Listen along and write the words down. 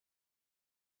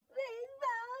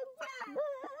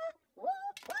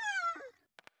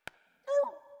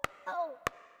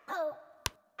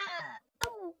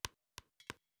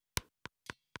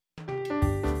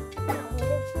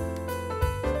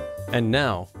And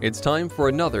now, it's time for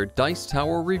another Dice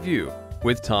Tower review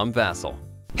with Tom Vasel.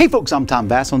 Hey folks, I'm Tom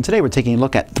Vasel, and today we're taking a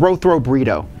look at Throw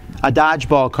Burrito, a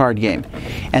dodgeball card game.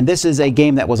 And this is a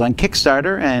game that was on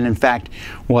Kickstarter, and in fact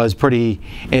was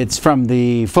it's from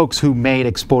the folks who made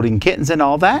Exploding Kittens and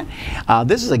all that.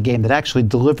 This is a game that actually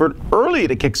delivered early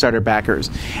to Kickstarter backers.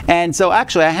 And so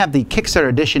actually I have the Kickstarter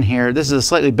edition here. This is a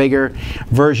slightly bigger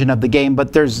version of the game,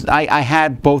 but I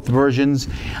had both versions.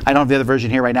 I don't have the other version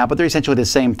here right now, but they're essentially the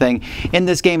same thing. In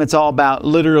this game, it's all about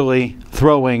literally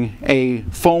throwing a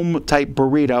foam type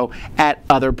burrito at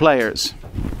other players.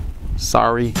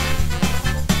 Sorry.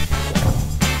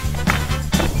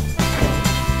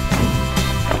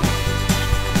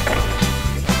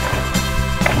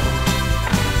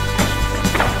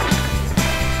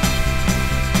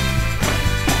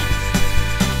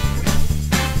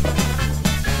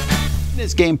 In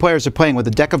this game, players are playing with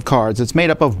a deck of cards that's made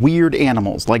up of weird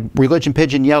animals like religion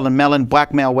pigeon, yelling melon,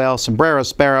 blackmail whale, sombrero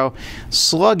sparrow,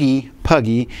 sluggy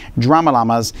puggy, drama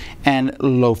llamas, and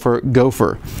loafer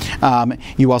gopher.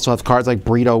 You also have cards like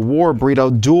Burrito War,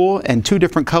 Burrito Duel, and two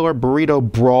different color Burrito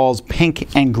Brawls,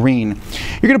 pink and green.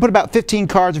 You're going to put about 15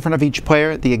 cards in front of each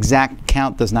player. The exact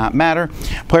count does not matter.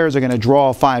 Players are going to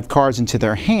draw 5 cards into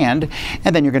their hand,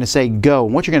 and then you're going to say go.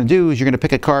 And what you're going to do is you're going to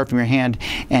pick a card from your hand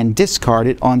and discard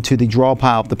it onto the draw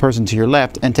pile of the person to your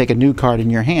left and take a new card in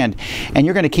your hand. And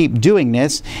you're going to keep doing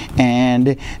this,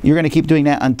 and you're going to keep doing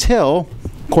that until,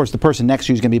 of course, the person next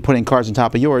to you is going to be putting cards on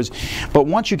top of yours. But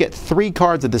once you get 3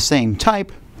 cards of the same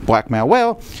type, blackmail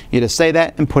whale, you just say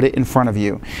that and put it in front of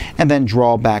you. And then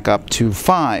draw back up to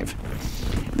 5.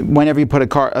 Whenever you put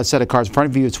a set of cards in front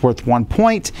of you, it's worth 1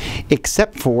 point,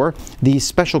 except for these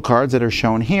special cards that are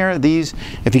shown here. These,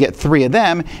 if you get 3 of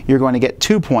them, you're going to get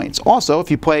 2 points. Also, if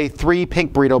you play 3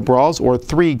 pink Burrito Brawls or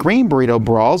 3 green Burrito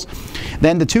Brawls,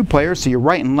 then the 2 players, to your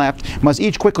right and left, must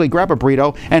each quickly grab a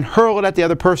burrito and hurl it at the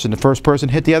other person. The first person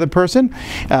hit the other person.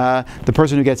 The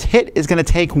person who gets hit is going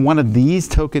to take one of these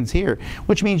tokens here,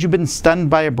 which means you've been stunned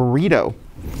by a burrito.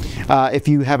 If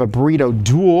you have a Burrito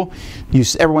Duel,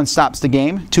 everyone stops the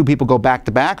game. 2 people go back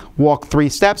to back, walk 3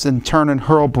 steps, and turn and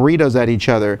hurl burritos at each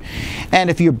other. And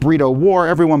if you have Burrito War,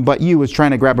 everyone but you is trying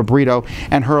to grab a burrito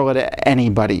and hurl it at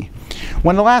anybody.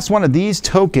 When the last one of these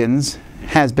tokens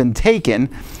has been taken,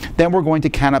 then we're going to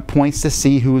count up points to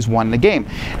see who's won the game.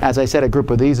 As I said, a group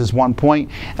of these is 1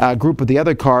 point. A group of the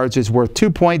other cards is worth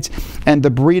 2 points, and the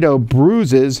Burrito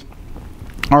Bruises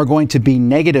are going to be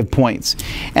negative points.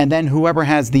 And then whoever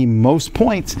has the most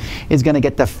points is going to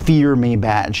get the Fear Me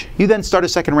badge. You then start a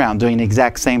second round doing the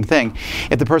exact same thing.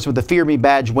 If the person with the Fear Me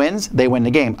badge wins, they win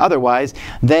the game. Otherwise,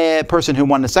 the person who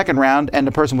won the second round and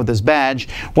the person with this badge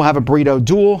will have a Burrito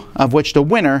Duel, of which the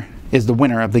winner is the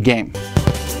winner of the game.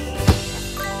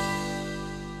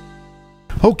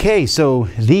 Okay, so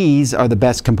these are the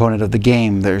best component of the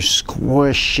game. They're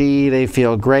squishy, they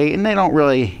feel great, and they don't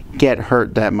really get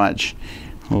hurt that much.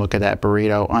 Look at that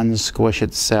burrito unsquish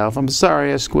itself. I'm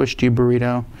sorry I squished you,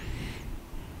 burrito.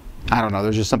 I don't know,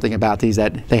 there's just something about these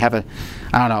that they have I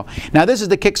don't know. Now this is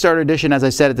the Kickstarter edition, as I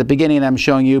said at the beginning, I'm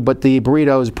showing you, but the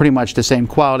burrito is pretty much the same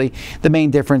quality. The main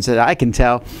difference that I can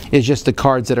tell is just the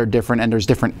cards that are different, and there's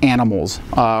different animals,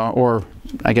 or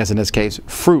I guess in this case,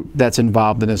 fruit that's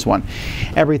involved in this one.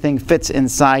 Everything fits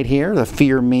inside here. The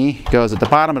Fear Me goes at the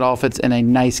bottom. It all fits in a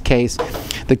nice case.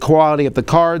 The quality of the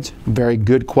cards, very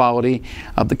good quality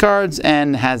of the cards,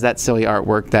 and has that silly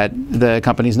artwork that the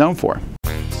company's known for.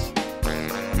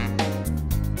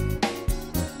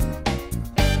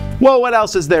 Well, what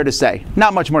else is there to say?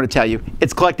 Not much more to tell you.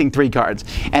 It's collecting 3 cards,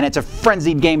 and it's a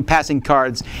frenzied game passing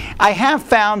cards. I have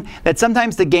found that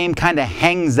sometimes the game kind of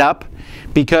hangs up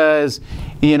because,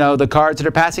 you know, the cards that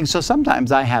are passing. So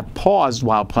sometimes I have paused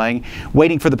while playing,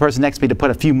 waiting for the person next to me to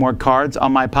put a few more cards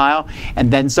on my pile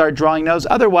and then start drawing those.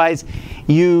 Otherwise,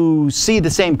 you see the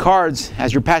same cards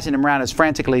as you're passing them around as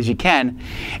frantically as you can.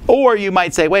 Or you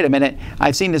might say, wait a minute,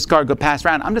 I've seen this card go passed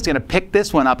around. I'm just going to pick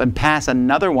this one up and pass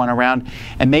another one around.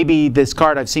 And maybe this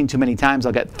card I've seen too many times,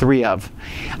 I'll get 3 of.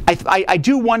 I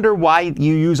do wonder why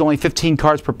you use only 15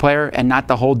 cards per player and not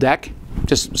the whole deck.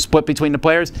 Just split between the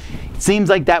players. It seems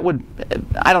like that would,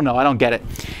 I don't know, I don't get it.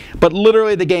 But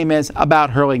literally the game is about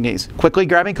hurling these. Quickly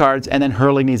grabbing cards and then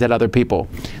hurling these at other people.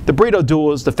 The Burrito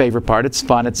Duel is the favorite part. It's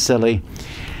fun, it's silly.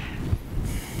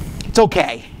 It's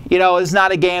okay. You know, it's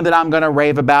not a game that I'm going to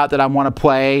rave about, that I want to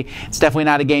play. It's definitely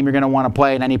not a game you're going to want to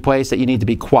play in any place that you need to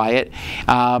be quiet.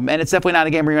 And it's definitely not a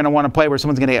game you're going to want to play where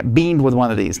someone's going to get beamed with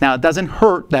one of these. Now, it doesn't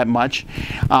hurt that much,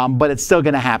 but it's still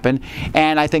going to happen.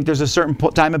 And I think there's a certain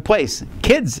time and place.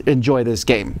 Kids enjoy this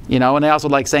game, you know, and they also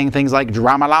like saying things like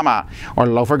drama llama or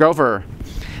loafer gopher.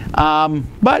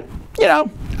 But, you know,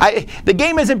 The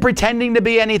game isn't pretending to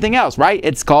be anything else, right?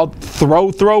 It's called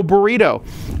Throw Burrito.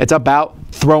 It's about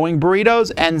throwing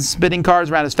burritos and spinning cards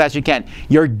around as fast as you can.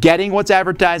 You're getting what's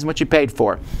advertised and what you paid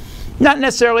for. Not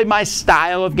necessarily my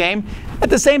style of game. At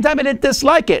the same time, I didn't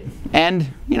dislike it.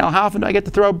 And, you know, how often do I get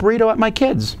to throw a burrito at my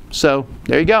kids? So,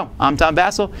 there you go. I'm Tom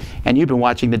Vasel, and you've been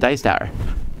watching the Dice Tower.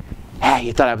 Hey,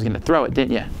 you thought I was going to throw it,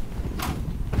 didn't you?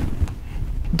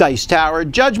 Dice Tower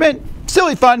Judgment.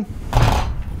 Silly fun.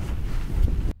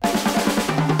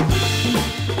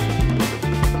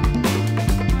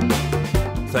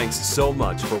 Thanks so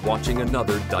much for watching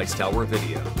another Dice Tower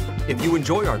video. If you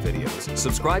enjoy our videos,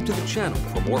 subscribe to the channel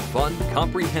for more fun,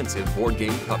 comprehensive board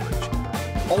game coverage.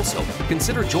 Also,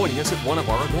 consider joining us at one of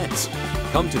our events.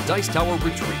 Come to Dice Tower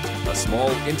Retreat, a small,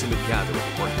 intimate gathering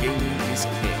where gaming is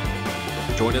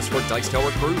king. Join us for Dice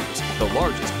Tower Cruise, the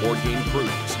largest board game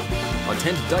cruise.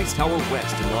 Attend Dice Tower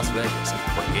West in Las Vegas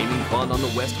for gaming fun on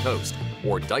the West Coast,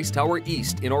 or Dice Tower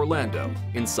East in Orlando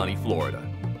in sunny Florida.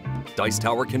 Dice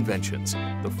Tower Conventions,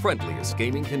 the friendliest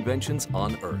gaming conventions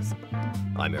on Earth.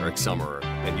 I'm Eric Summerer,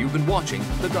 and you've been watching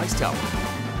the Dice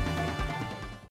Tower.